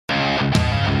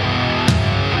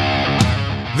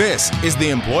This is the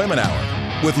Employment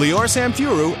Hour with Lior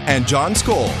Samfiru and John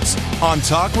Scholes on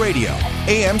Talk Radio,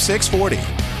 AM 640.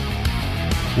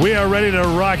 We are ready to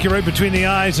rock you right between the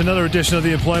eyes. Another edition of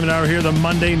the Employment Hour here, the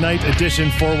Monday night edition,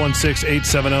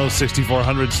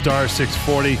 416-870-6400, star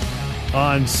 640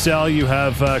 on cell. You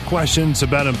have questions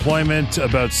about employment,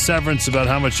 about severance, about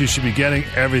how much you should be getting,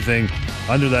 everything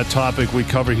under that topic we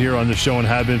cover here on the show and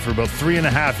have been for about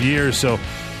 3.5 years. So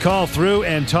call through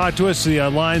and talk to us. The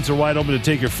lines are wide open to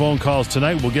take your phone calls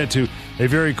tonight. We'll get to a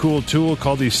very cool tool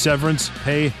called the Severance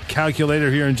Pay Calculator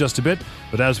here in just a bit.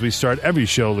 But as we start every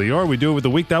show, Lior, we do it with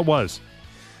the week that was.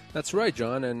 That's right,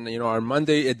 John. And, our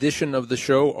Monday edition of the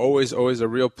show, always a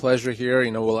real pleasure here.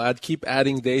 We'll keep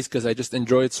adding days because I just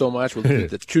enjoy it so much. We'll do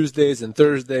the Tuesdays and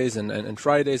Thursdays and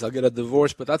Fridays. I'll get a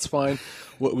divorce, but that's fine.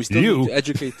 We still need to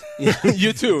educate.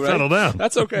 You too, right? Settle down.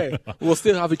 That's okay. We'll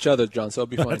still have each other, John, so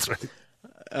it'll be fine. That's right.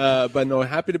 But no,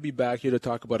 happy to be back here to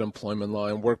talk about employment law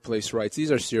and workplace rights.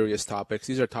 These are serious topics.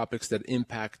 These are topics that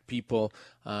impact people.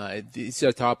 These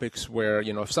are topics where,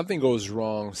 if something goes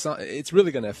wrong, it's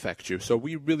really going to affect you. So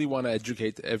we really want to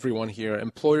educate everyone here,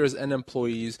 employers and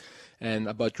employees, and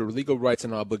about your legal rights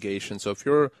and obligations. So if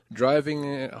you're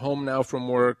driving home now from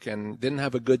work and didn't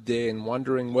have a good day and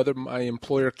wondering whether my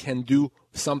employer can do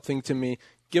something to me,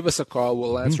 give us a call.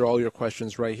 We'll answer all your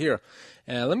questions right here.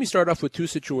 And let me start off with two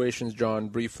situations, John,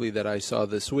 briefly, that I saw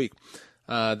this week.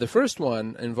 The first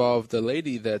one involved a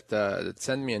lady that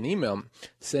sent me an email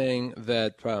saying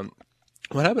that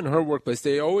what happened in her workplace,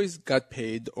 they always got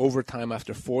paid overtime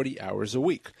after 40 hours a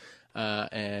week.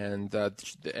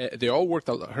 They all worked,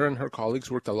 her and her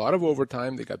colleagues worked a lot of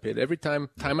overtime. They got paid every time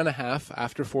and a half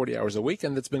after 40 hours a week,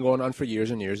 and that's been going on for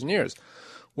years and years and years.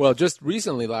 Well, just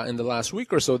recently, in the last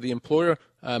week or so, the employer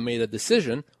made a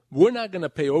decision. We're not going to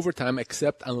pay overtime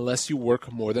except unless you work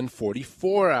more than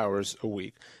 44 hours a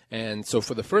week. And so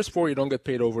for the first 4, you don't get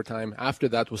paid overtime. After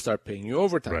that, we'll start paying you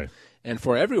overtime. Right. And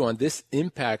for everyone, this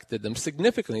impacted them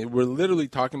significantly. We're literally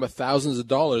talking about thousands of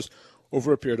dollars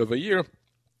over a period of a year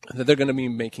that they're going to be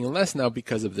making less now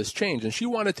because of this change. And she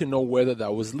wanted to know whether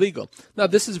that was legal. Now,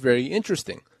 this is very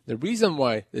interesting. The reason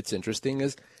why it's interesting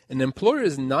is an employer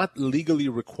is not legally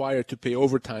required to pay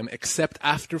overtime except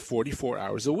after 44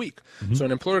 hours a week. Mm-hmm. So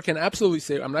an employer can absolutely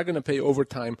say, I'm not going to pay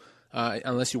overtime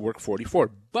unless you work 44.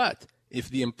 But if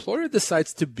the employer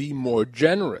decides to be more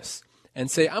generous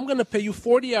and say, I'm going to pay you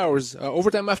 40 hours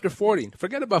overtime after 40.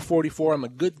 Forget about 44. I'm a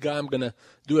good guy. I'm going to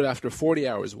do it after 40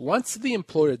 hours. Once the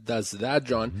employer does that,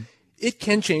 John, it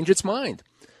can change its mind.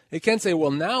 It can say,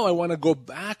 well, now I want to go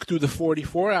back to the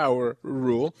 44-hour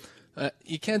rule.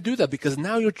 You can't do that because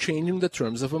now you're changing the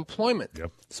terms of employment.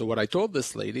 Yep. So what I told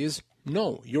this lady is,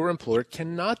 no, your employer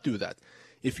cannot do that.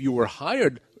 If you were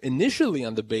hired initially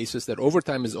on the basis that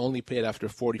overtime is only paid after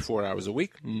 44 hours a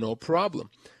week, no problem.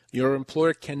 Your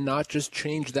employer cannot just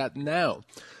change that now.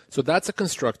 So that's a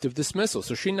constructive dismissal.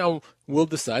 So she now will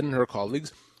decide, and her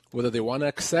colleagues, whether they want to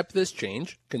accept this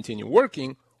change, continue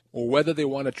working, or whether they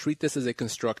want to treat this as a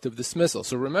constructive dismissal.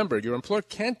 So remember, your employer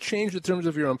can't change the terms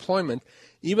of your employment,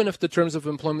 even if the terms of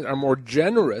employment are more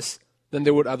generous than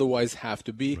they would otherwise have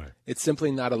to be. Right. It's simply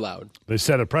not allowed. They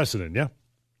set a precedent, yeah?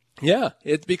 Yeah,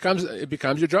 it becomes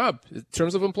your job, in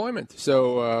terms of employment.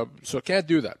 So can't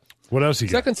do that. What else you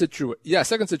got? Second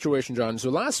situation, John. So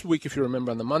last week, if you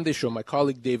remember, on the Monday show, my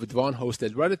colleague David Vaughn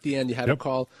hosted. Right at the end, you had a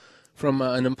call from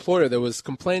an employer that was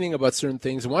complaining about certain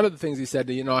things. And one of the things he said,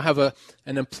 I have an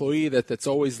employee that's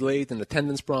always late and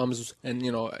attendance problems, and,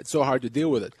 it's so hard to deal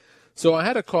with it. So I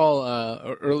had a call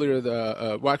earlier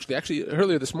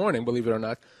this morning, believe it or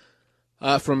not,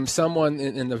 from someone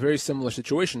in a very similar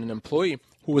situation, an employee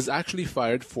who was actually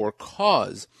fired for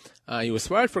cause. He was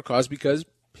fired for cause because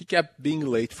he kept being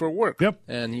late for work. Yep.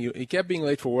 And he kept being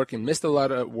late for work and missed a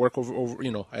lot of work over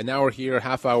an hour here,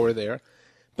 half hour there.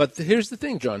 But here's the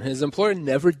thing, John. His employer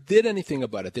never did anything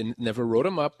about it. They never wrote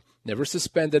him up, never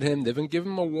suspended him, didn't give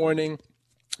him a warning,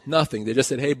 nothing. They just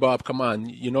said, hey, Bob, come on.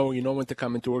 You know when to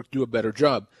come into work, do a better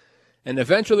job. And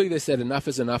eventually they said enough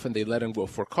is enough, and they let him go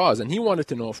for cause. And he wanted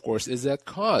to know, of course, is that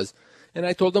cause? And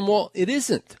I told him, well, it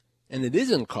isn't. And it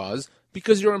isn't cause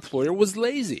because your employer was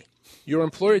lazy. Your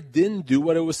employer didn't do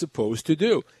what it was supposed to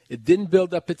do. It didn't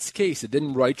build up its case. It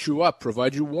didn't write you up,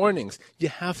 provide you warnings. You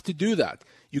have to do that.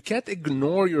 You can't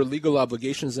ignore your legal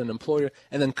obligations as an employer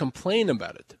and then complain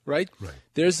about it, right?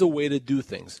 There's a way to do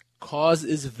things. Cause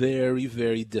is very,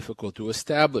 very difficult to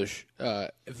establish,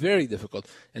 very difficult.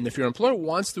 And if your employer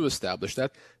wants to establish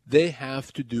that, they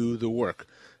have to do the work.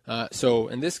 So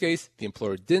in this case, the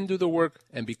employer didn't do the work,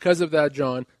 and because of that,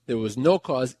 John, there was no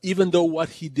cause, even though what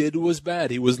he did was bad.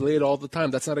 He was late all the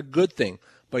time. That's not a good thing.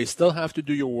 but you still have to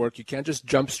do your work. You can't just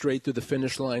jump straight to the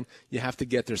finish line. You have to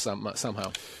get there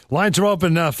somehow. Lines are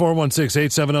open,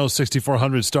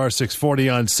 416-870-6400, star 640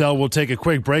 on cell. We'll take a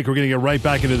quick break. We're going to get right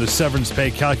back into the severance pay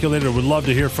calculator. We'd love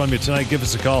to hear from you tonight. Give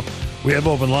us a call. We have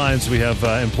open lines. We have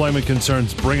employment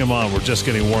concerns. Bring them on. We're just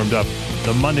getting warmed up.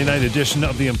 The Monday night edition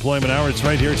of the Employment Hour. It's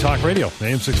right here, Talk Radio,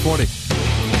 AM 640.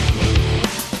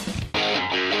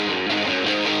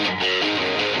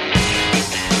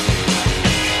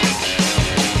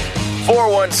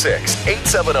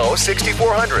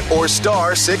 416-870-6400 or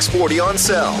star 640 on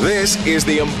cell. This is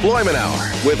the Employment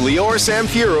Hour with Lior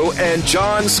Samfiru and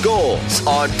John Scholes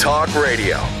on Talk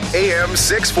Radio, AM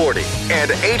 640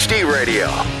 and HD Radio.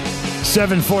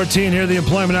 7:14 here, the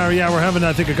Employment Hour. Yeah, we're having,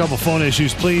 I think, a couple phone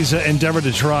issues. Please endeavor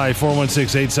to try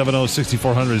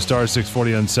 416-870-6400, star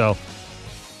 640 on cell.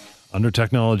 Under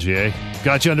technology, eh?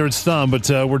 Got you under its thumb, but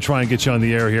we're trying to get you on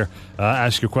the air here.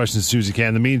 Ask your questions as soon as you can.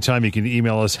 In the meantime, you can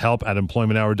email us,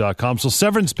 help@employmenthour.com. So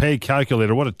severance pay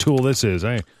calculator, what a tool this is,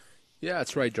 eh? Yeah,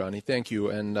 that's right, Johnny. Thank you.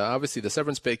 And obviously, the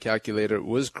severance pay calculator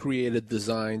was created,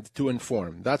 designed to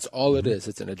inform. That's all it is.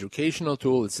 It's an educational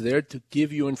tool. It's there to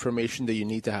give you information that you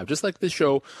need to have. Just like this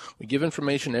show, we give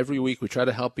information every week. We try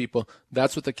to help people.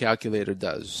 That's what the calculator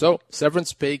does. So,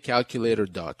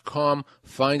 severancepaycalculator.com.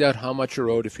 Find out how much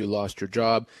you're owed if you lost your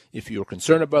job. If you're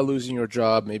concerned about losing your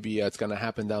job, maybe it's going to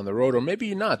happen down the road, or maybe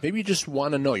you're not. Maybe you just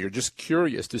want to know. You're just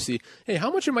curious to see, hey,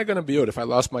 how much am I going to be owed if I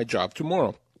lost my job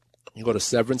tomorrow? You go to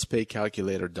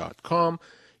severancepaycalculator.com,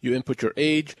 you input your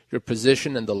age, your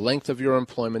position, and the length of your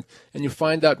employment, and you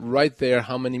find out right there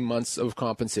how many months of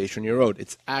compensation you're owed.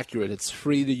 It's accurate. It's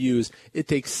free to use. It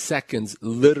takes seconds,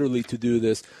 literally, to do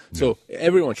this. So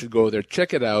everyone should go there.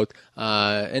 Check it out.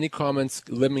 Any comments,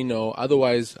 let me know.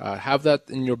 Otherwise, have that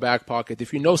in your back pocket.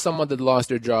 If you know someone that lost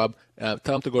their job, tell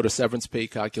them to go to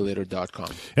severancepaycalculator.com.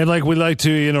 And like we like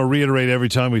to, reiterate every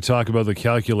time we talk about the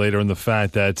calculator and the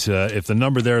fact that if the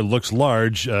number there looks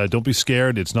large, don't be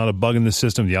scared. It's not a bug in the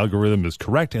system. The algorithm is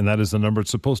correct, and that is the number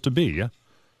it's supposed to be, yeah?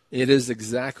 It is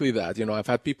exactly that. I've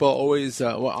had people always,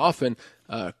 often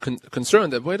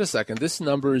concerned that, wait a second, this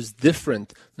number is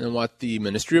different than what the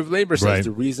Ministry of Labor says. Right.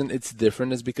 The reason it's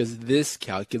different is because this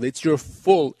calculates your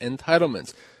full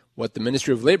entitlements. What the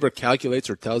Ministry of Labor calculates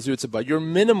or tells you, it's about your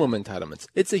minimum entitlements.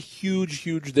 It's a huge,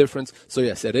 huge difference. So,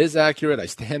 yes, it is accurate. I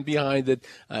stand behind it.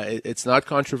 It's not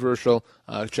controversial.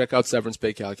 Check out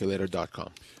severancepaycalculator.com.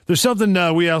 There's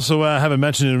something we also haven't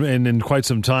mentioned in quite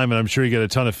some time, and I'm sure you get a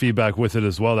ton of feedback with it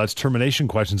as well. That's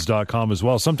terminationquestions.com as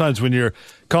well. Sometimes when you're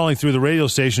calling through the radio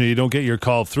station and you don't get your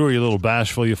call through, you're a little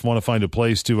bashful. You want to find a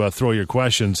place to throw your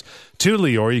questions to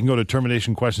Lior. You can go to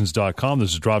terminationquestions.com.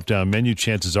 There's a drop-down menu.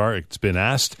 Chances are it's been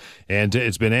asked, and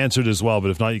it's been answered as well.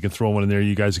 But if not, you can throw one in there.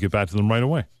 You guys get back to them right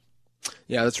away.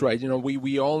 Yeah, that's right.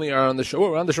 We only are on the show.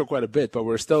 We're on the show quite a bit, but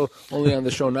we're still only on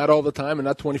the show not all the time and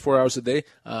not 24 hours a day,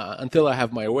 until I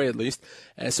have my way at least.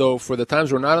 And so for the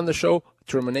times we're not on the show,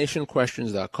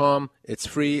 terminationquestions.com. It's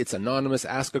free. It's anonymous.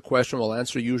 Ask a question. We'll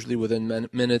answer usually within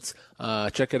minutes.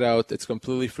 Check it out. It's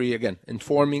completely free. Again,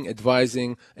 informing,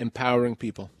 advising, empowering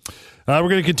people. We're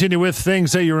going to continue with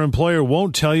things that your employer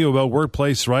won't tell you about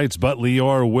workplace rights, but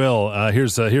Lior will.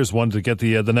 Here's one to get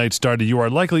the night started. You are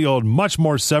likely owed much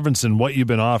more severance than what you've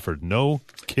been offered. No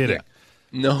kidding. Yeah.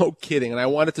 No kidding. And I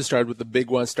wanted to start with the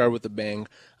big one, start with the bang.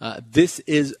 This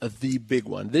is the big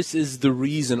one. This is the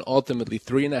reason, ultimately,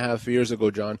 3.5 years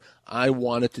ago, John, I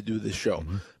wanted to do this show.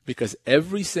 Because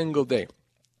every single day,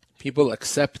 people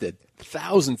accepted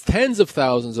thousands, tens of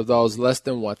thousands of dollars less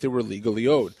than what they were legally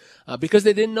owed. Because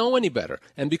they didn't know any better.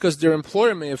 And because their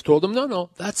employer may have told them, no,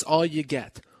 that's all you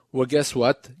get. Well, guess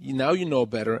what? Now you know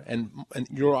better, and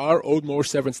you are owed more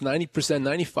severance. 90%,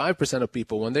 95% of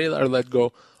people, when they are let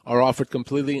go, are offered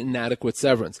completely inadequate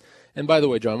severance. And by the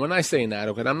way, John, when I say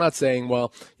inadequate, I'm not saying,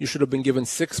 well, you should have been given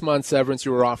 6 months severance,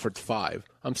 you were offered 5.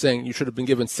 I'm saying you should have been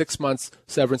given 6 months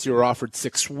severance, you were offered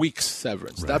 6 weeks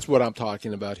severance. Right. That's what I'm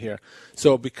talking about here.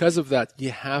 So because of that,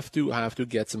 you have to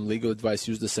get some legal advice.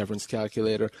 Use the severance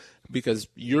calculator, because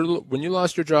when you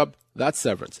lost your job, that's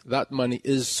severance. That money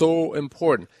is so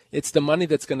important. It's the money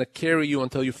that's going to carry you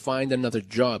until you find another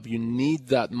job. You need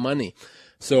that money.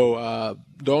 So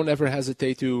don't ever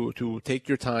hesitate to take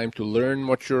your time to learn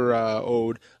what you're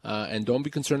owed, and don't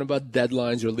be concerned about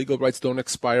deadlines. Your legal rights don't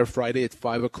expire Friday at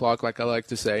 5 o'clock, like I like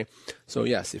to say. So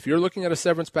yes, if you're looking at a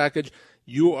severance package,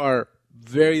 you are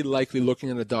very likely looking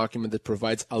at a document that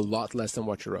provides a lot less than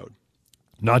what you're owed.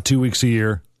 Not 2 weeks a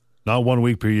year, Not 1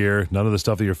 week per year. None of the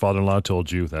stuff that your father-in-law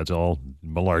told you. That's all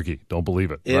malarkey. Don't believe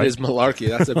it. It is malarkey.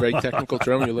 That's a very technical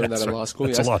term. You learn that in law school.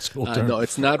 It's a law school term. No,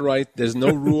 it's not right. There's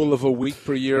no rule of a week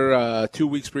per year, 2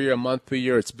 weeks per year, a month per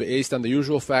year. It's based on the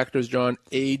usual factors, John: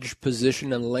 age,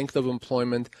 position, and length of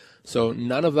employment. So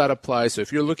none of that applies. So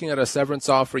if you're looking at a severance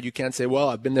offer, you can't say, well,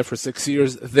 I've been there for 6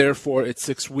 years, therefore it's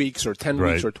 6 weeks or 10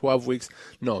 weeks or 12 weeks.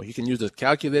 No, you can use the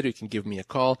calculator. You can give me a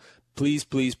call. Please,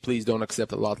 please, please don't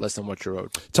accept a lot less than what you're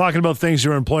owed. Talking about things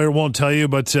your employer won't tell you,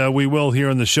 but we will here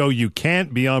on the show. You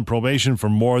can't be on probation for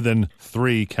more than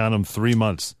 3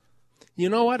 months. You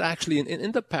know what? Actually,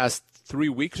 in the past 3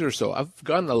 weeks or so, I've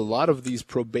gotten a lot of these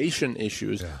probation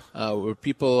issues where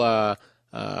people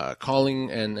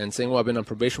calling and saying, well, I've been on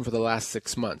probation for the last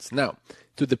 6 months. Now,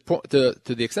 to the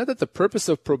extent that the purpose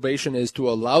of probation is to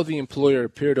allow the employer a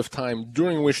period of time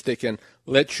during which they can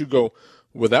let you go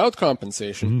without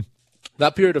compensation,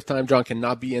 that period of time, John,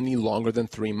 cannot be any longer than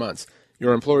 3 months.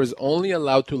 Your employer is only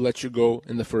allowed to let you go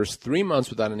in the first 3 months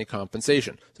without any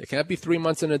compensation. So it can't be 3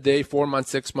 months and a day, 4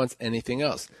 months, 6 months, anything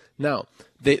else. Now,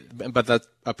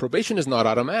 probation is not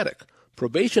automatic.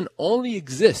 Probation only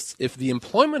exists if the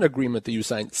employment agreement that you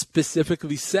signed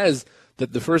specifically says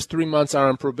that the first 3 months are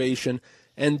on probation,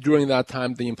 and during that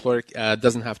time, the employer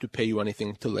doesn't have to pay you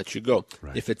anything to let you go.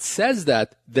 Right. If it says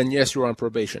that, then yes, you're on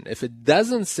probation. If it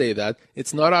doesn't say that,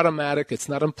 it's not automatic, it's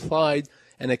not implied,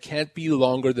 and it can't be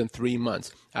longer than 3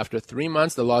 months. After 3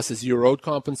 months, the law says you're owed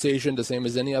compensation, the same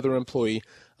as any other employee,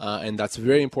 and that's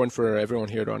very important for everyone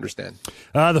here to understand.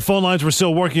 The phone lines, we're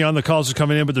still working on. The calls are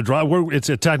coming in, but it's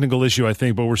a technical issue, I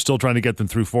think, but we're still trying to get them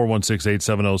through.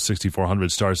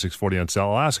 416-870-6400, star 640 on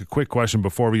cell. I'll ask a quick question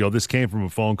before we go. This came from a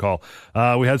phone call.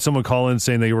 We had someone call in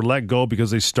saying they were let go because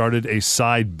they started a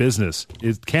side business.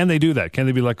 Can they do that? Can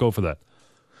they be let go for that?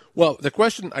 Well, the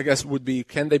question, I guess, would be,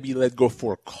 can they be let go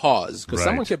for cause? Because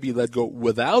someone can be let go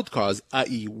without cause,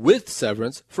 i.e. with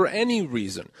severance, for any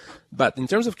reason. But in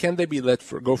terms of can they be let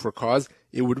go for cause,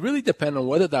 it would really depend on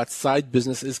whether that side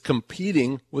business is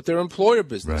competing with their employer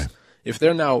business. Right. If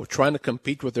they're now trying to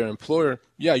compete with their employer,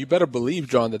 yeah, you better believe,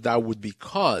 John, that would be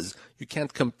cause. You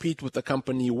can't compete with the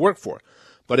company you work for.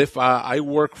 But if I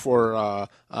work for a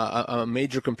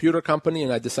major computer company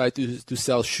and I decide to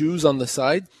sell shoes on the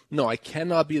side, no, I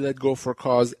cannot be let go for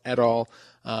cause at all.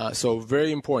 So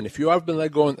very important. If you have been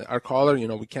let go, our caller,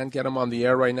 we can't get him on the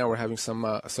air right now. We're having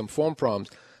some phone problems.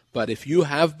 But if you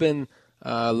have been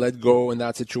let go in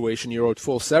that situation, you're owed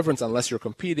full severance unless you're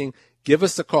competing. Give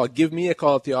us a call. Give me a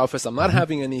call at the office. I'm not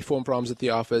having any phone problems at the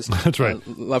office. That's right.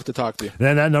 I'd love to talk to you.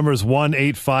 Then that number is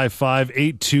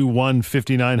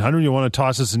 1-855-821-5900. You want to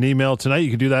toss us an email tonight,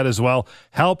 you can do that as well.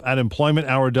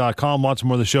 help@employmenthour.com. Lots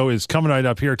more of the show is coming right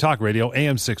up here. Talk Radio,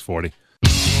 AM 640.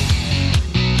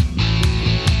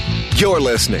 You're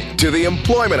listening to the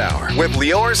Employment Hour with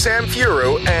Lior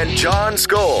Samfiru and John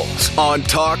Scholes on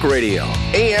Talk Radio,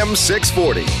 AM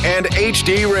 640 and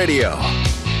HD Radio.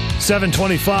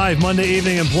 7:25 Monday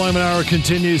evening. Employment Hour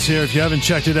continues here. If you haven't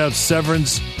checked it out,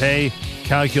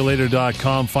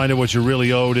 severancepaycalculator.com. Find out what you're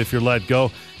really owed if you're let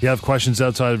go. You have questions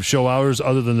outside of show hours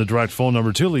other than the direct phone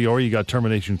number to Lior. You got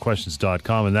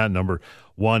terminationquestions.com, and that number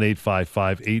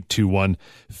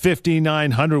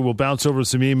 1-855-821-5900. We'll bounce over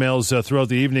some emails throughout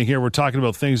the evening here. We're talking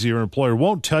about things that your employer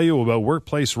won't tell you about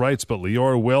workplace rights, but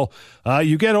Lior will.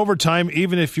 You get overtime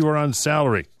even if you are on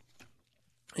salary.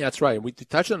 Yeah, that's right. We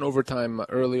touched on overtime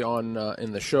early on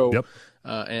in the show. Yep.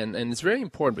 And it's very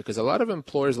important because a lot of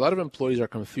employees are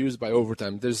confused by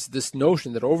overtime. There's this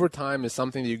notion that overtime is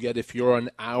something that you get if you're an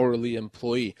hourly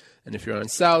employee. And if you're on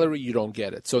salary, you don't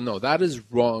get it. So no, that is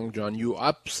wrong, John. You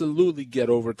absolutely get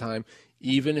overtime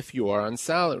even if you are on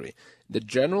salary. The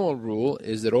general rule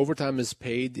is that overtime is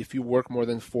paid if you work more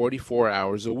than 44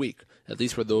 hours a week, at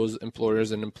least for those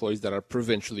employers and employees that are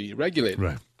provincially regulated.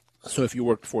 Right. So if you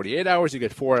work 48 hours, you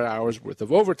get 4 hours worth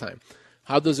of overtime.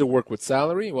 How does it work with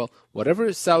salary? Well,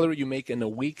 whatever salary you make in a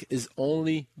week is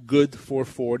only good for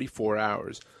 44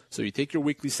 hours. So you take your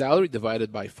weekly salary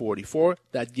divided by 44.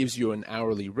 That gives you an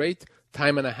hourly rate.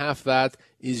 Time and a half that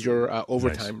is your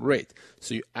overtime rate.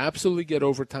 So you absolutely get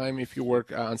overtime if you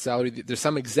work on salary. There's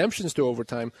some exemptions to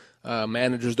overtime.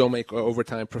 Managers don't make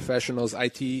overtime. Professionals,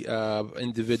 IT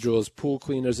individuals, pool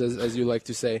cleaners, as you like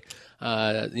to say,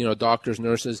 doctors,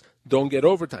 nurses don't get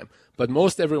overtime. But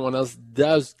most everyone else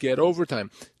does get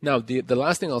overtime. Now, the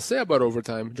last thing I'll say about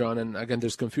overtime, John, and again,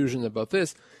 there's confusion about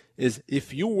this, is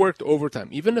if you worked overtime,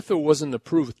 even if it wasn't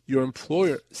approved, your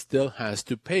employer still has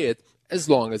to pay it as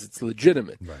long as it's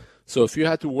legitimate. Right. So if you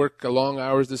had to work long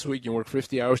hours this week, you work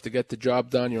 50 hours to get the job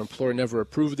done, your employer never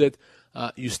approved it,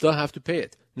 you still have to pay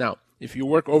it. Now, if you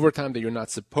work overtime that you're not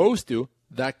supposed to,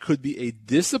 that could be a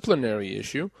disciplinary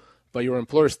issue. but your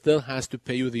employer still has to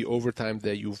pay you the overtime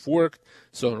that you've worked.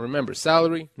 So remember,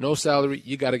 salary, no salary,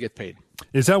 you got to get paid.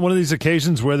 Is that one of these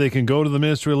occasions where they can go to the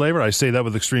Ministry of Labor? I say that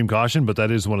with extreme caution, but that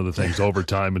is one of the things,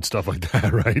 overtime and stuff like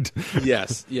that, right?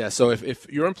 Yes. So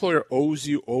if your employer owes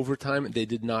you overtime, they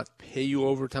did not pay you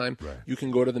overtime, right, you can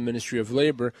go to the Ministry of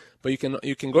Labor, but you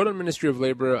can go to the Ministry of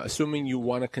Labor assuming you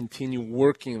want to continue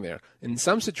working there. In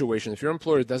some situations, if your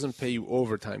employer doesn't pay you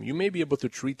overtime, you may be able to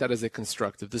treat that as a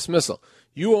constructive dismissal.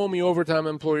 You owe me overtime,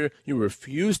 employer, you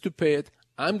refuse to pay it,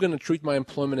 I'm going to treat my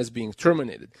employment as being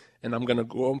terminated, and I'm going to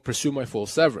go and pursue my full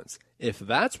severance. If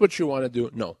that's what you want to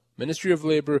do, no. Ministry of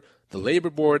Labor, the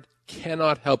Labor Board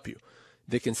cannot help you.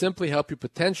 They can simply help you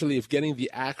potentially if getting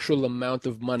the actual amount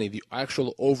of money, the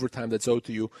actual overtime that's owed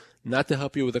to you, not to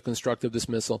help you with a constructive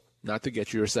dismissal, not to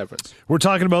get you your severance. We're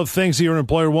talking about things that your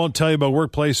employer won't tell you about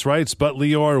workplace rights, but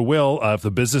Lior will. If the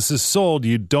business is sold,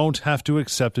 you don't have to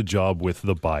accept a job with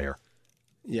the buyer.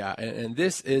 Yeah, and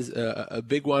this is a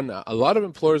big one. A lot of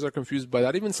employers are confused by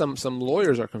that. Even some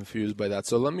lawyers are confused by that.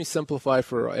 So let me simplify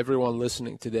for everyone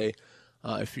listening today.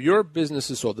 If your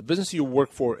business is sold, the business you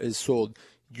work for is sold,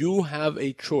 you have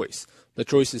a choice. The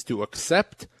choice is to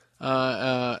accept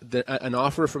an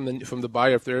offer from the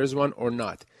buyer, if there is one, or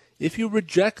not. If you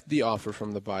reject the offer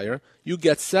from the buyer, you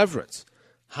get severance.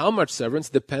 How much severance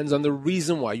depends on the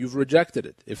reason why you've rejected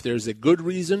it. If there's a good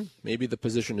reason, maybe the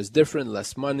position is different,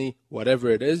 less money, whatever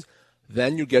it is,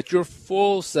 then you get your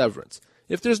full severance.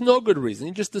 If there's no good reason,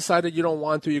 you just decided you don't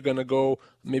want to, you're going to go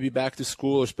maybe back to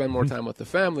school or spend more time with the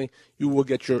family, you will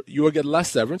get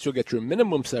less severance, you'll get your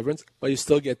minimum severance, but you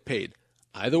still get paid.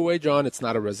 Either way, John, it's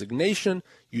not a resignation.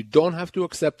 You don't have to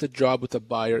accept a job with a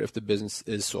buyer if the business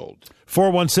is sold.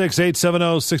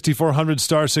 416-870-6400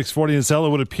 star 640 in Cell. It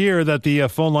would appear that the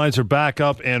phone lines are back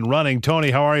up and running.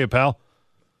 Tony, how are you, pal?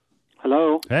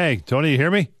 Hello. Hey, Tony, you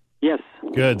hear me? Yes.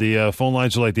 Good. The phone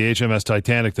lines are like the HMS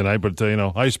Titanic tonight, but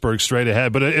iceberg straight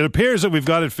ahead. But it appears that we've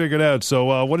got it figured out.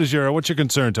 So, what's your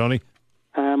concern, Tony?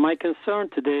 My concern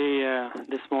today,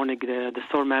 this morning, the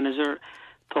store manager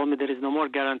told me there is no more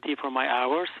guarantee for my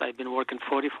hours. I've been working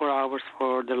 44 hours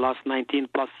for the last 19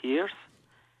 plus years.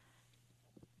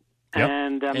 Yep.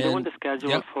 And I'm doing the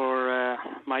schedule for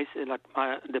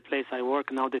the place I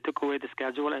work. Now they took away the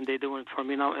schedule and they're doing it for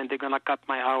me now, and they're going to cut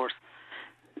my hours.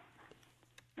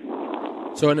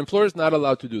 So an employer is not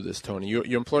allowed to do this, Tony.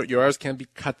 Your hours can't be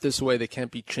cut this way. They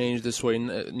can't be changed this way.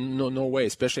 No way,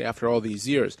 especially after all these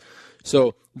years.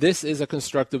 So this is a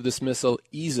constructive dismissal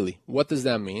easily. What does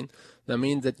that mean? That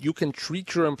means that you can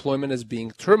treat your employment as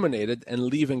being terminated and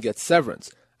leave and get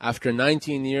severance. After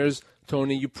 19 years,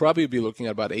 Tony, you probably be looking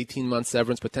at about 18 months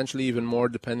severance, potentially even more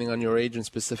depending on your age and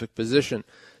specific position.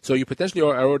 So you potentially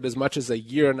are owed as much as a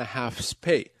year and a half's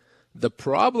pay. The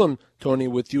problem, Tony,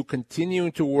 with you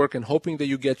continuing to work and hoping that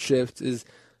you get shifts is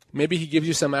maybe he gives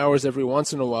you some hours every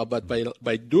once in a while, but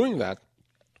by doing that,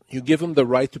 you give him the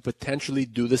right to potentially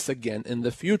do this again in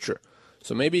the future.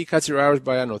 So maybe he cuts your hours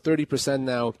by, 30%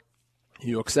 now.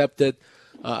 You accept it.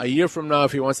 A year from now,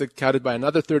 if he wants to cut it by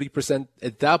another 30%,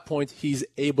 at that point, he's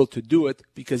able to do it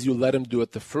because you let him do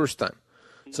it the first time.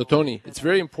 So, Tony, it's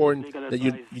very important that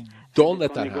you don't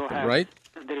let that happen, right?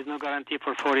 There is no guarantee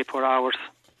for 44 hours.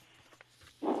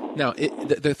 Now,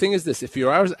 the thing is this. If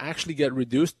your hours actually get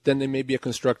reduced, then there may be a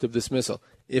constructive dismissal.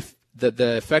 If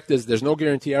the effect is there's no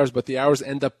guarantee hours, but the hours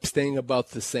end up staying about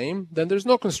the same, then there's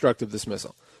no constructive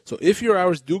dismissal. So if your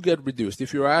hours do get reduced,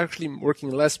 if you're actually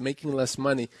working less, making less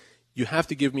money, you have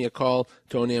to give me a call,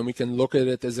 Tony, and we can look at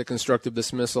it as a constructive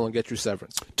dismissal and get you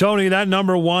severance. Tony, that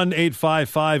number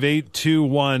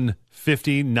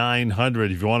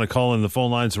 1-855-821-5900. If you want to call in, the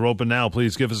phone lines are open now.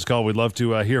 Please give us a call. We'd love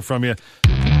to hear from you.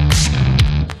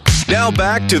 Now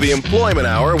back to the Employment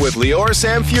Hour with Lior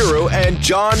Samfiru and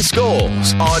John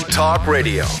Scholes on Talk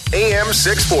Radio, AM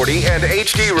 640 and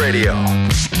HD Radio.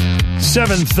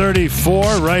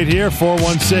 734 right here,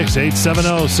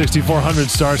 416-870-6400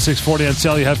 star 640 on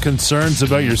cell. You have concerns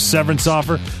about your severance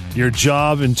offer, your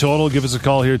job in total, give us a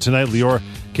call here tonight. Lior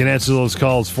can answer those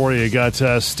calls for you. You got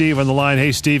Steve on the line.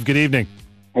 Hey, Steve, good evening.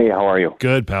 Hey, how are you?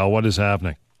 Good, pal. What is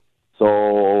happening?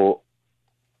 So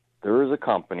there is a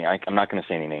company. I'm not going to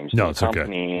say any names. No, it's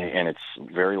company, okay. And it's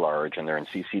very large, and they're in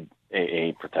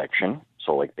CCAA protection,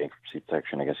 so like bankruptcy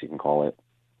protection, I guess you can call it.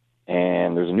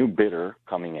 And there's a new bidder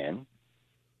coming in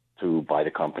to buy the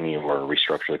company or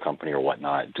restructure the company or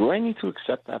whatnot. Do I need to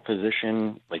accept that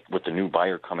position, like with the new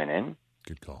buyer coming in?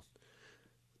 Good call.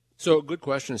 So, good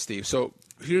question, Steve. So,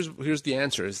 here's the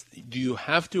answer: is do you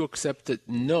have to accept it?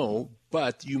 No,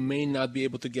 but you may not be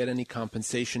able to get any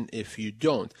compensation if you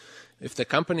don't. If the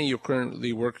company you're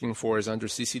currently working for is under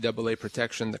CCAA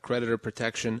protection, the creditor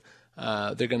protection,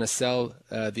 They're going to sell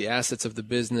the assets of the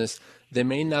business. There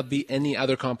may not be any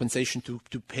other compensation to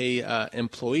pay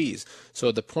employees.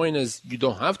 So the point is, you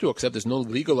don't have to accept. There's no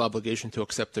legal obligation to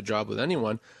accept a job with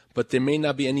anyone, but there may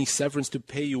not be any severance to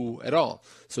pay you at all.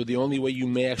 So the only way you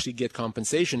may actually get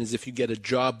compensation is if you get a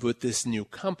job with this new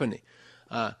company.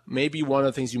 Maybe one of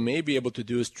the things you may be able to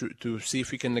do is to see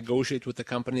if you can negotiate with the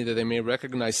company that they may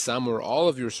recognize some or all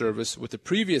of your service with the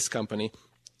previous company,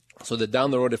 so that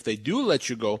down the road, if they do let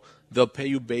you go, they'll pay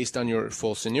you based on your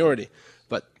full seniority.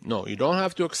 But no, you don't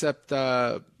have to accept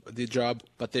the job,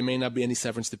 but there may not be any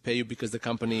severance to pay you because the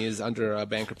company is under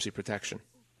bankruptcy protection.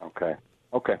 Okay.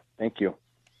 Thank you.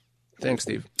 Thanks,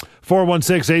 Steve.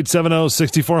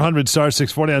 416-870-6400, star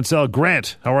 640 on cell.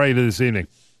 Grant, how are you this evening?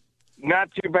 Not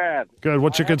too bad. Good.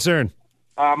 What's your concern?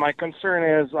 My concern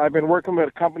is I've been working with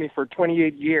a company for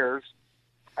 28 years,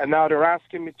 and now they're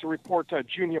asking me to report to a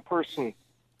junior person.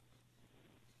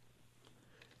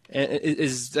 And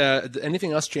is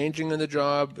anything else changing in the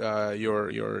job?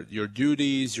 Your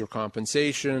duties, your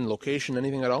compensation, location,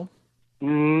 anything at all?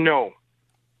 No.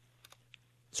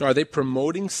 So are they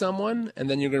promoting someone, and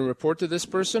then you're going to report to this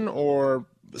person, or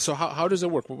so how does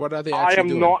it work? What are they actually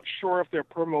doing? I am not sure if they're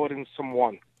promoting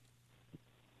someone.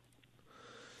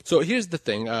 So here's the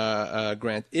thing,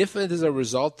 Grant. If it is a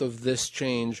result of this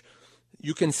change,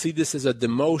 you can see this as a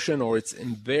demotion or it's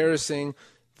embarrassing,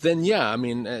 then yeah, I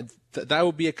mean, that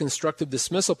would be a constructive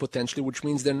dismissal potentially, which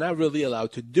means they're not really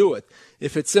allowed to do it.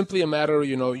 If it's simply a matter,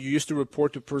 you used to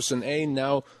report to person A,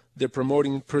 now they're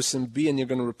promoting person B and you're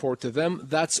going to report to them,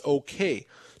 that's okay.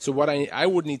 So what I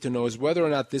would need to know is whether or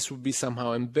not this would be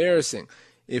somehow embarrassing.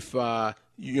 If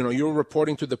you're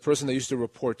reporting to the person that used to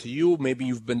report to you, maybe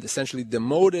you've been essentially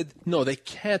demoted. No, they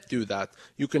can't do that.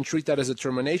 You can treat that as a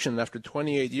termination. After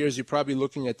 28 years, you're probably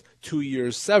looking at 2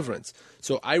 years severance.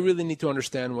 So I really need to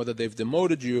understand whether they've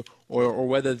demoted you or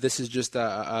whether this is just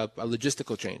a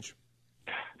logistical change.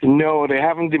 No, they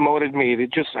haven't demoted me. They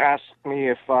just asked me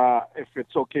if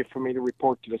it's okay for me to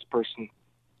report to this person.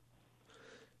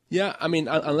 Yeah, I mean,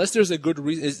 unless there's a good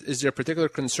reason, is there a particular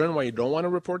concern why you don't want to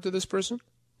report to this person?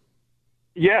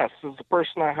 Yes, it's the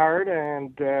person I hired,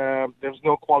 and there's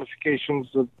no qualifications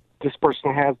that this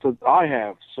person has that I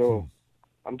have. So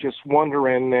I'm just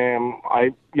wondering,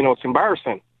 it's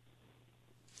embarrassing.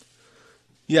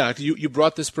 Yeah, you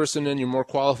brought this person in, you're more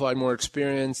qualified, more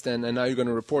experienced, and now you're going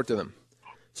to report to them.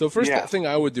 So first thing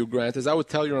I would do, Grant, is I would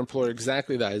tell your employer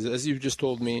exactly that. As you've just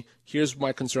told me, here's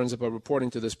my concerns about reporting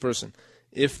to this person.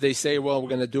 If they say, well, we're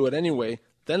going to do it anyway,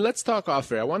 then let's talk off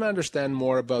air. I want to understand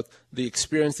more about the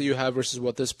experience that you have versus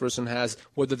what this person has,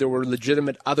 whether there were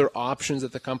legitimate other options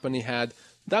that the company had.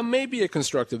 That may be a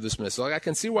constructive dismissal. I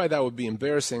can see why that would be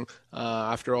embarrassing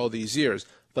after all these years.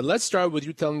 But let's start with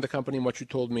you telling the company what you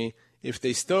told me. If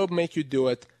they still make you do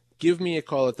it, give me a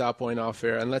call at that point off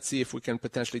air, and let's see if we can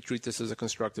potentially treat this as a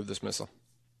constructive dismissal.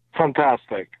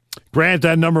 Fantastic. Grant,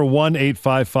 that number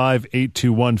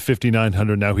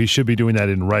 1-855-821-5900. Now, he should be doing that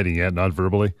in writing yet, not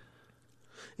verbally.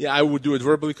 Yeah, I would do it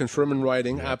verbally, confirm in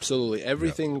writing, absolutely.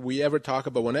 Everything we ever talk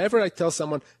about, whenever I tell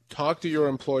someone, talk to your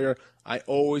employer, I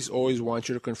always want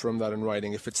you to confirm that in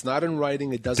writing. If it's not in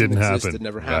writing, it doesn't exist. Happen. It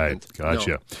never happened. Right,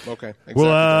 gotcha. No. Okay, exactly.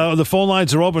 Well, the phone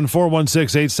lines are open,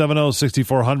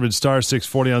 416-870-6400, star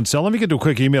 640 on cell. Let me get to a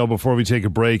quick email before we take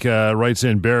a break. Writes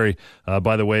in Barry.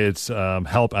 By the way, it's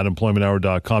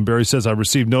help@employmenthour.com. Barry says, I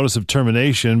received notice of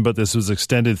termination, but this was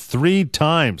extended 3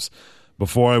 times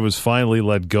before I was finally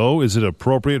let go. Is it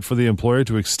appropriate for the employer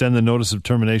to extend the notice of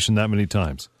termination that many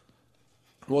times?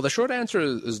 Well, the short answer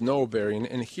is no, Barry,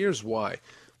 and here's why.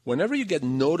 Whenever you get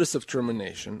notice of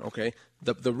termination, okay,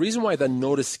 the reason why that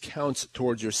notice counts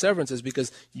towards your severance is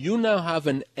because you now have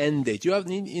an end date. You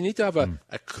need to have a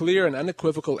clear and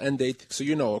unequivocal end date, so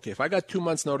you know, okay, if I got 2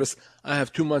 months notice, I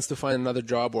have 2 months to find another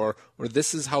job, or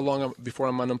this is how long before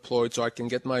I'm unemployed, so I can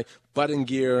get my butt in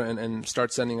gear and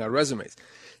start sending out resumes.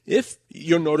 If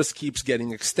your notice keeps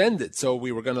getting extended, so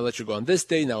we were going to let you go on this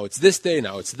day, now it's this day,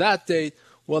 now it's that date,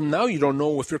 well, now you don't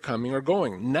know if you're coming or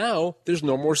going. Now there's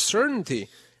no more certainty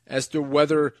as to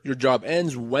whether your job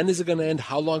ends, when is it going to end,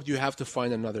 how long do you have to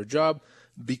find another job.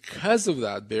 Because of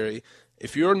that, Barry,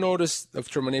 if your notice of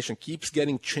termination keeps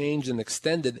getting changed and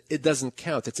extended, it doesn't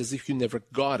count. It's as if you never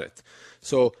got it.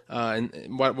 So and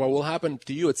what will happen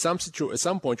to you at some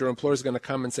point, your employer is going to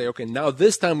come and say, okay, now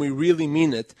this time we really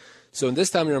mean it. So this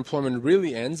time your employment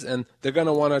really ends, and they're going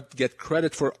to want to get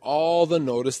credit for all the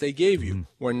notice they gave you,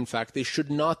 when in fact they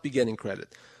should not be getting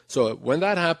credit. So when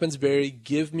that happens, Barry,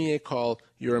 give me a call.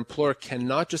 Your employer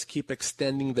cannot just keep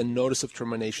extending the notice of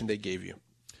termination they gave you.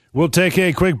 We'll take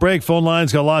a quick break. Phone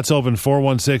lines got lots open.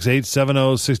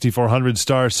 416-870-6400,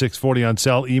 star 640 on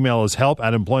cell. Email is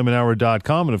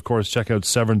help@employmenthour.com. And, of course, check out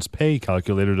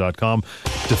severancepaycalculator.com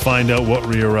to find out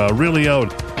what you're really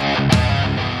owed.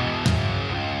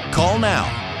 Call now,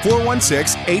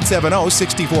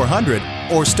 416-870-6400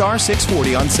 or star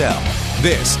 640 on cell.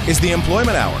 This is the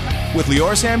Employment Hour with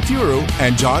Lior Samfiru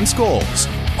and John Scholes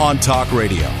on Talk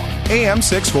Radio, AM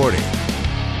 640.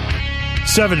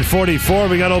 7:44.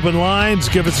 We got open lines.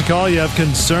 Give us a call. You have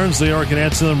concerns. Lior can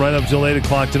answer them right up until 8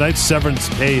 o'clock tonight.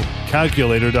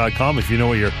 SeverancePayCalculator.com if you know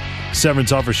what your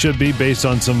severance offer should be based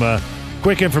on some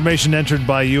quick information entered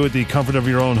by you at the comfort of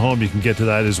your own home. You can get to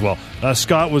that as well.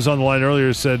 Scott was on the line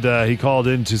earlier, said he called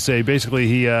in to say basically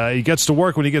he gets to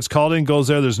work when he gets called in, goes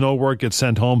there, there's no work, gets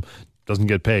sent home, doesn't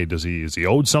get paid. Is he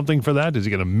owed something for that? Does he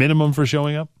get a minimum for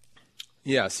showing up?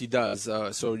 Yes, he does.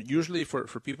 So usually for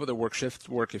people that work shift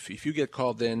work, if you get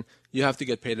called in, you have to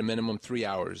get paid a minimum 3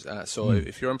 hours. So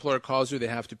if your employer calls you, they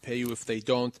have to pay you. If they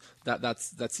don't,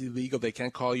 that's illegal. They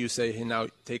can't call you, say, hey, now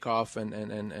take off,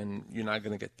 and you're not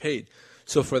going to get paid.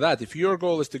 So for that, if your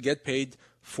goal is to get paid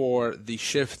for the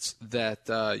shifts that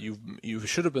you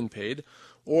should have been paid,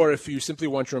 or if you simply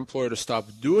want your employer to stop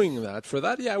doing that, for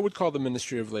that, I would call the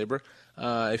Ministry of Labor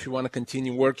if you want to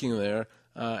continue working there.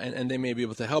 And they may be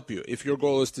able to help you. If your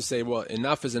goal is to say, well,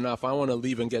 enough is enough, I want to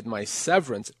leave and get my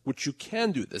severance, which you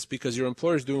can do this because your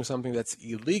employer is doing something that's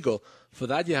illegal. For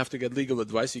that, you have to get legal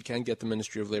advice. You can't get the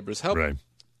Ministry of Labor's help. Right.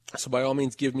 So by all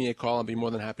means, give me a call. I'll be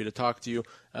more than happy to talk to you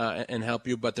and help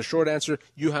you. But the short answer,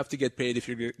 you have to get paid if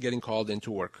you're getting called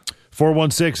into work.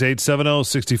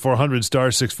 416-870-6400,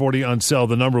 star 640 on cell.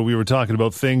 The number we were talking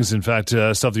about things, in fact,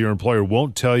 stuff that your employer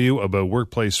won't tell you about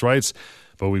workplace rights.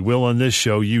 But we will on this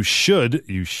show. You should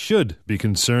be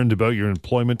concerned about your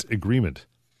employment agreement.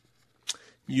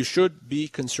 You should be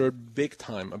concerned big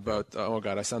time about. Oh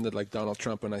God, I sounded like Donald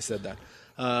Trump when I said that.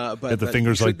 Get the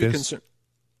fingers like this, and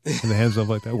the hands up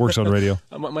like that. Works on radio.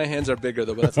 My hands are bigger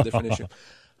though, but that's a different issue.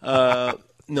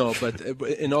 No, but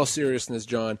in all seriousness,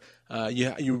 John,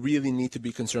 you really need to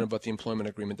be concerned about the employment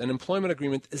agreement. An employment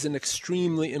agreement is an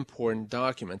extremely important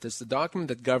document. It's the document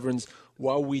that governs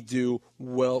what we do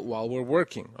while we're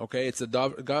working. Okay, it's a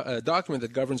document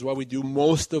that governs what we do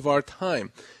most of our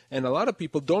time. And a lot of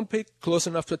people don't pay close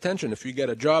enough attention. If you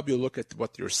get a job, you look at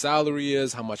what your salary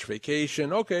is, how much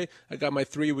vacation. Okay, I got my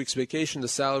 3 weeks vacation. The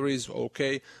salary is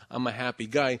okay. I'm a happy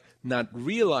guy. Not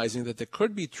realizing that there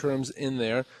could be terms in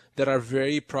there that are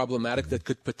very problematic that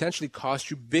could potentially cost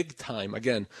you big time,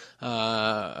 again,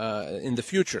 in the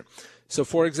future. So,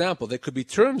 for example, there could be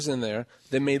terms in there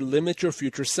that may limit your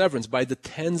future severance by the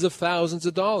tens of thousands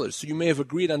of dollars. So you may have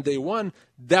agreed on day one,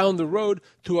 down the road,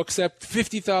 to accept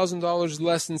 $50,000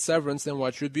 less in severance than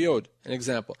what should be owed. An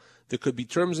example. There could be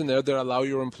terms in there that allow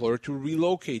your employer to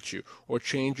relocate you or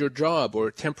change your job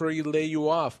or temporarily lay you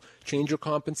off, change your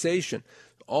compensation.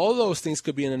 All those things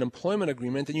could be in an employment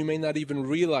agreement, and you may not even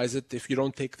realize it if you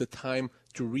don't take the time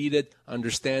to read it,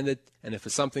 understand it, and if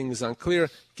something is unclear,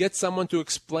 get someone to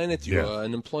explain it to you,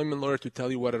 an employment lawyer to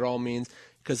tell you what it all means,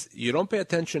 because you don't pay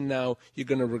attention now, you're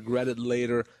going to regret it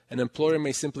later. An employer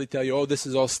may simply tell you, oh, this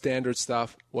is all standard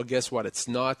stuff. Well, guess what? It's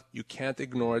not. You can't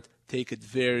ignore it. Take it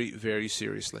very, very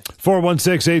seriously.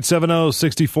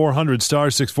 416-870-6400,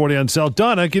 star 640 on cell.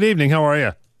 Donna, good evening. How are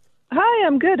you? Hi,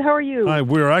 I'm good. How are you? Hi,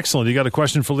 we're excellent. You got a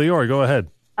question for Lior? Go ahead.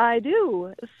 I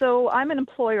do. So I'm an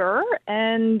employer,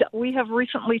 and we have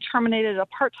recently terminated a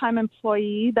part-time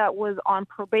employee that was on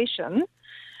probation.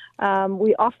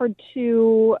 We offered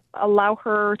to allow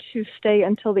her to stay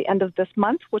until the end of this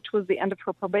month, which was the end of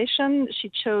her probation.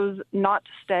 She chose not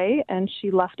to stay, and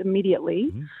she left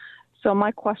immediately. Mm-hmm. So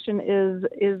my question is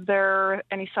there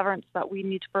any severance that we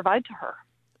need to provide to her?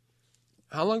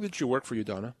 How long did she work for you,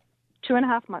 Donna?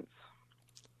 2.5 months.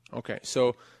 Okay,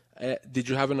 so did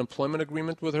you have an employment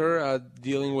agreement with her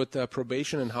dealing with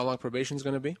probation and how long probation is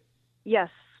going to be? Yes,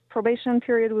 probation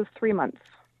period was 3 months.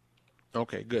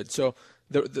 Okay, good. So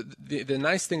the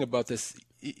nice thing about this,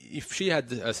 if she had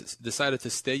decided to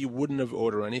stay, you wouldn't have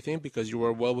owed her anything because you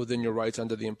were well within your rights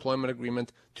under the employment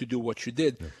agreement to do what you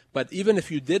did. Yeah. But even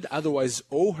if you did otherwise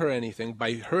owe her anything,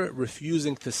 by her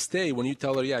refusing to stay, when you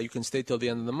tell her, yeah, you can stay till the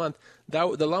end of the month,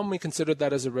 the law may consider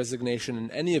that as a resignation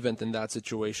in any event in that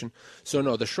situation. So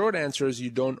no, the short answer is you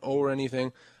don't owe her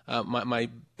anything. My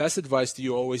best advice to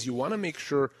you always, you want to make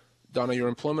sure, Donna, your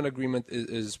employment agreement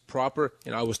is proper.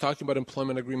 You know, I was talking about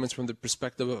employment agreements from the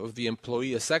perspective of the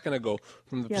employee a second ago.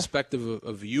 From the perspective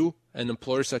of you, an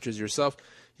employer such as yourself,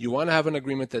 you want to have an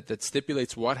agreement that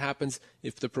stipulates what happens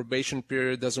if the probation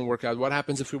period doesn't work out. What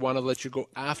happens if we want to let you go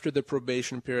after the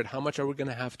probation period? How much are we going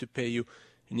to have to pay you?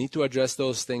 You need to address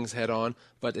those things head on.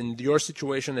 But in your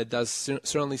situation, it does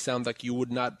certainly sound like you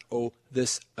would not owe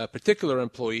this particular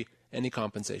employee any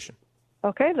compensation.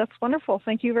 Okay, that's wonderful.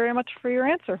 Thank you very much for your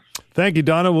answer. Thank you,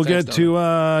 Donna. We'll Thanks,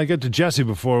 get to Jesse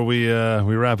before we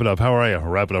wrap it up. How are you?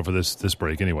 We'll wrap it up for this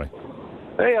break anyway.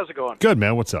 Hey, how's it going? Good,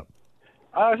 man. What's up?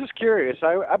 I was just curious.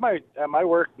 At my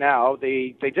work now,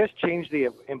 they just changed the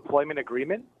employment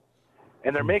agreement,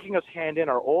 and they're making us hand in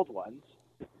our old ones.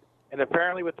 And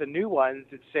apparently, with the new ones,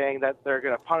 it's saying that they're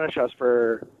going to punish us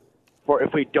for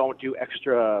if we don't do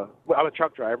extra. Well, I'm a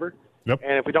truck driver, Yep.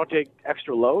 And if we don't take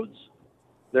extra loads,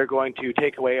 they're going to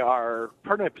take away our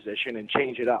permanent position and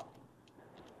change it up.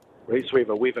 Right, so we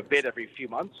have a bid every few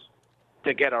months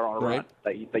to get our own run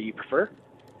that you prefer.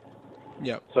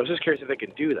 Yeah. So I was just curious if they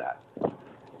can do that.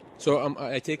 So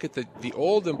I take it that the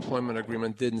old employment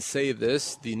agreement didn't say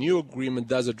this. The new agreement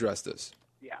does address this.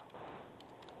 Yeah.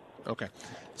 Okay.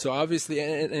 So obviously,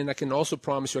 and I can also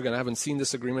promise you, again, I haven't seen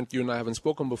this agreement. You and I haven't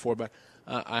spoken before, but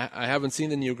I haven't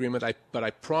seen the new agreement. But I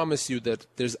promise you that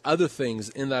there's other things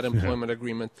in that employment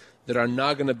agreement that are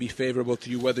not going to be favorable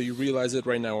to you, whether you realize it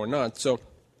right now or not. So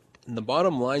the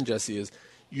bottom line, Jesse, is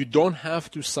you don't have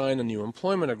to sign a new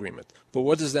employment agreement. But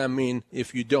what does that mean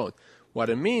if you don't? What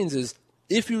it means is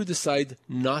if you decide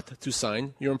not to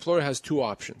sign, your employer has two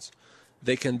options.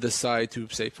 They can decide to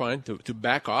say, fine, to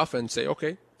back off and say,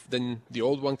 okay, then the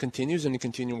old one continues and you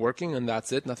continue working and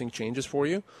that's it, nothing changes for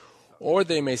you. Or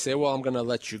they may say, well, I'm going to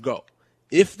let you go.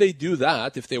 If they do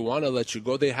that, if they want to let you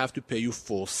go, they have to pay you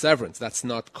full severance. That's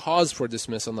not cause for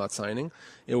dismissal, not signing.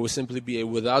 It will simply be a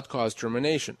without cause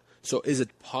termination. So is it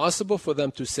possible for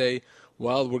them to say,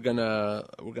 well, we're gonna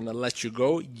let you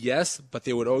go? Yes, but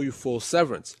they would owe you full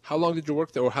severance. How long did you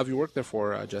work there, or have you worked there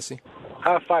for, Jesse?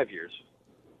 5 years.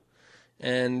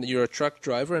 And you're a truck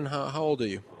driver, and how old are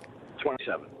you?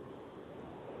 27.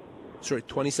 Sorry,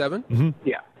 27? Mm-hmm.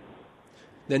 Yeah.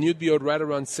 Then you'd be owed right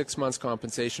around 6 months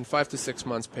compensation. 5 to 6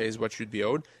 months pay is what you'd be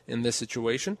owed in this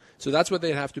situation. So that's what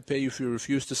they'd have to pay you if you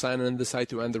refuse to sign and decide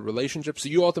to end the relationship. So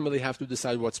you ultimately have to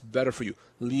decide what's better for you,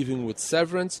 leaving with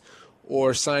severance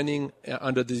or signing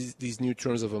under these new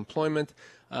terms of employment.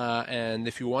 And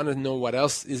if you want to know what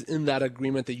else is in that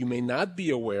agreement that you may not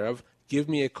be aware of, give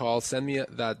me a call, send me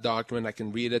that document. I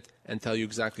can read it and tell you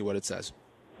exactly what it says.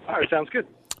 All right, sounds good.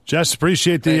 Jess,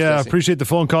 appreciate the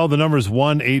phone call. The number is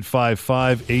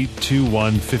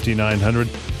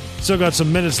 1-855-821-5900. Still got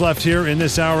some minutes left here in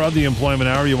this hour of the Employment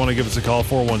Hour. You want to give us a call,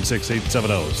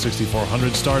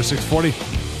 416-870-6400, star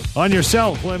 640. On your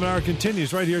cell, Employment Hour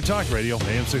continues right here, Talk Radio,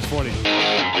 AM 640.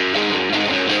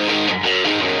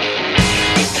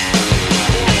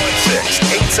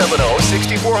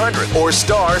 416-870-6400 or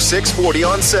star 640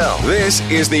 on cell. This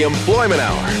is the Employment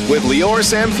Hour with Lior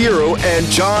Samfiru and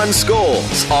John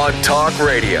Scholes on Talk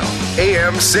Radio,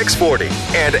 AM 640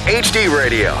 and HD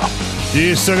Radio.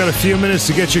 You still got a few minutes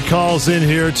to get your calls in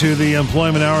here to the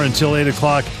Employment Hour until 8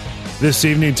 o'clock this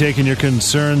evening, taking your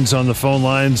concerns on the phone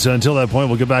lines. Until that point,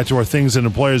 we'll get back to our things that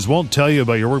employers won't tell you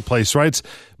about your workplace rights.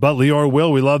 But Lior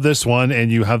will. We love this one. And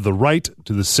you have the right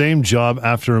to the same job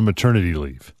after a maternity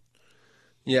leave.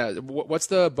 Yeah. What's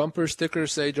the bumper sticker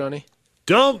say, Johnny?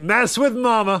 Don't mess with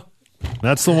mama.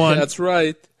 That's the one. That's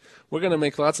right. We're going to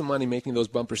make lots of money making those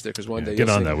bumper stickers one day. Get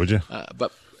on that, would you?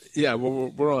 But yeah,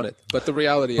 we're on it. But the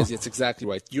reality is, it's exactly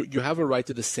right. You have a right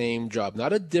to the same job,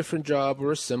 not a different job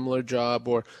or a similar job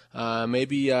or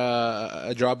maybe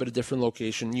a job at a different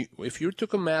location. If you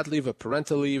took a mat leave, a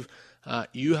parental leave,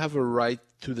 you have a right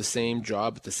to the same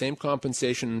job, the same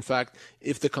compensation. In fact,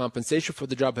 if the compensation for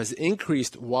the job has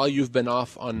increased while you've been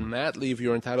off on mat leave,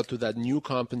 you're entitled to that new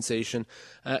compensation.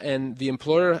 And the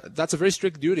employer, that's a very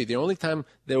strict duty. The only time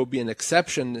there will be an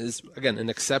exception is, again,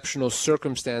 in exceptional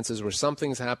circumstances where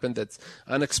something's happened that's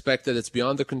unexpected, that's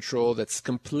beyond the control, that's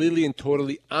completely and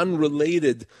totally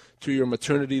unrelated to your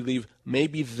maternity leave.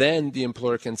 Maybe then the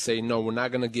employer can say, no, we're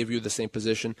not going to give you the same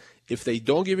position. If they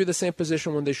don't give you the same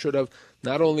position when they should have,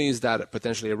 not only is that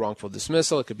potentially a wrongful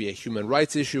dismissal, it could be a human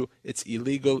rights issue. It's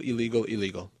illegal.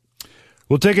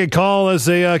 We'll take a call as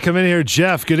they come in here.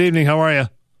 Jeff, good evening. How are you?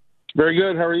 Very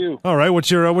good. How are you? All right. What's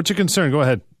your concern? Go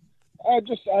ahead.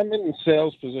 I'm in a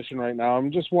sales position right now.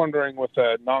 I'm just wondering with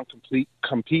a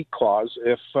non-compete clause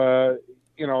if they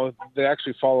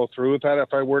actually follow through with that.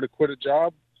 If I were to quit a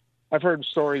job, I've heard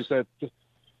stories that they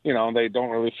don't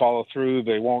really follow through.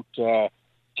 They won't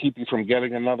keep you from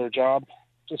getting another job.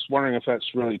 Just wondering if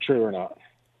that's really true or not.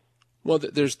 Well,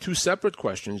 there's two separate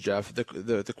questions, Jeff.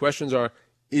 The questions are: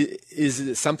 is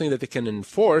it something that they can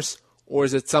enforce, or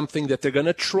is it something that they're going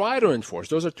to try to enforce?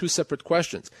 Those are two separate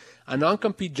questions. A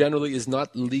non-compete generally is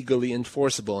not legally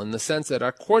enforceable in the sense that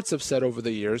our courts have said over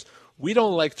the years, we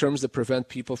don't like terms that prevent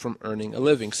people from earning a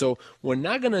living. So we're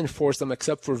not going to enforce them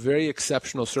except for very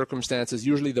exceptional circumstances,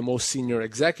 usually the most senior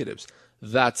executives.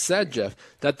 That said, Jeff,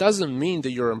 that doesn't mean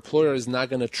that your employer is not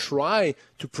going to try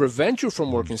to prevent you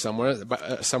from working somewhere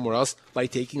else by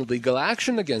taking legal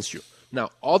action against you.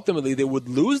 Now, ultimately, they would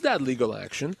lose that legal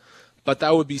action, but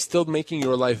that would be still making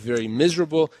your life very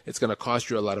miserable. It's going to cost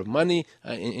you a lot of money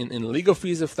in legal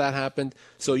fees if that happened.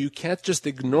 So you can't just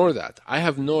ignore that. I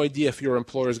have no idea if your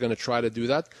employer is going to try to do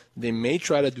that. They may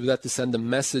try to do that to send a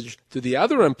message to the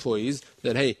other employees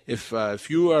that, hey, if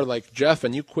you are like Jeff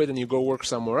and you quit and you go work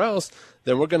somewhere else,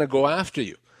 then we're going to go after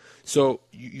you. So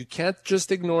you can't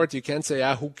just ignore it. You can't say,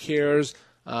 who cares?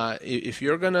 If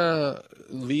you're going to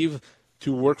leave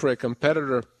to work for a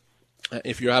competitor,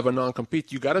 if you have a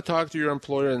non-compete, you got to talk to your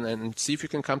employer and see if you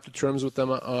can come to terms with them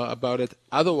about it.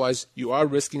 Otherwise, you are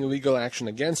risking legal action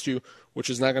against you, which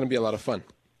is not going to be a lot of fun.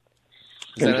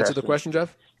 Does that answer the question,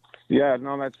 Jeff? Yeah,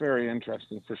 no, that's very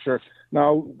interesting for sure.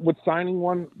 Now, with signing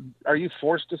one, are you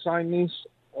forced to sign these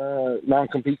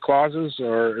non-compete clauses,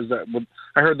 or is that?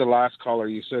 I heard the last caller,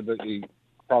 you said that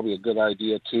probably a good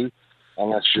idea too,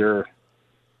 unless you're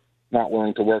not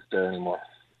willing to work there anymore.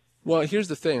 Well, here's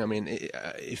the thing. I mean,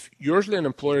 if usually an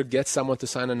employer gets someone to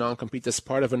sign a non-compete as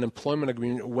part of an employment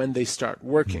agreement when they start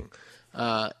working.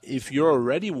 If you're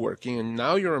already working and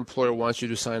now your employer wants you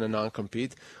to sign a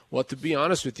non-compete, well, to be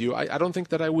honest with you, I don't think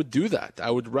that I would do that. I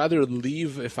would rather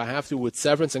leave if I have to with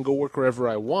severance and go work wherever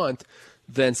I want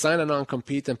than sign a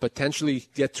non-compete and potentially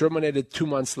get terminated 2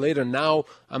 months later. Now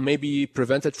I'm maybe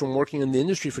prevented from working in the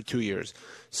industry for 2 years.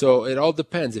 So it all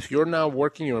depends. If you're now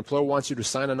working, your employer wants you to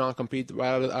sign a non-compete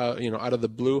right out of the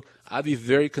blue, I'd be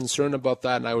very concerned about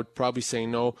that, and I would probably say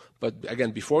no. But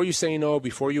again, before you say no,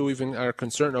 before you even are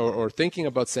concerned or thinking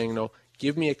about saying no,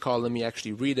 give me a call. Let me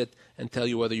actually read it and tell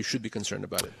you whether you should be concerned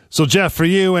about it. So, Jeff, for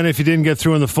you, and if you didn't get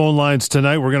through on the phone lines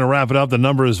tonight, we're going to wrap it up. The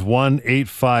number is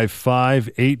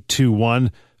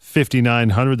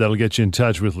 1-855-821-5900. That'll get you in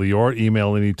touch with Lior.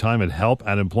 Email anytime at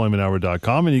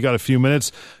help@employmenthour.com. And you got a few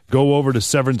minutes, go over to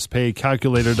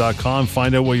severancepaycalculator.com.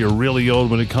 Find out what you're really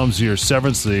owed when it comes to your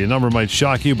severance. The number might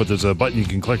shock you, but there's a button you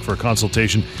can click for a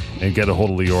consultation and get a hold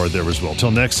of Lior there as well.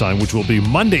 Till next time, which will be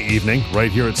Monday evening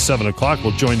right here at 7 o'clock.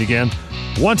 We'll join you again,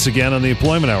 once again, on the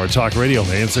Employment Hour, Talk Radio,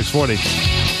 AM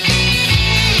 640.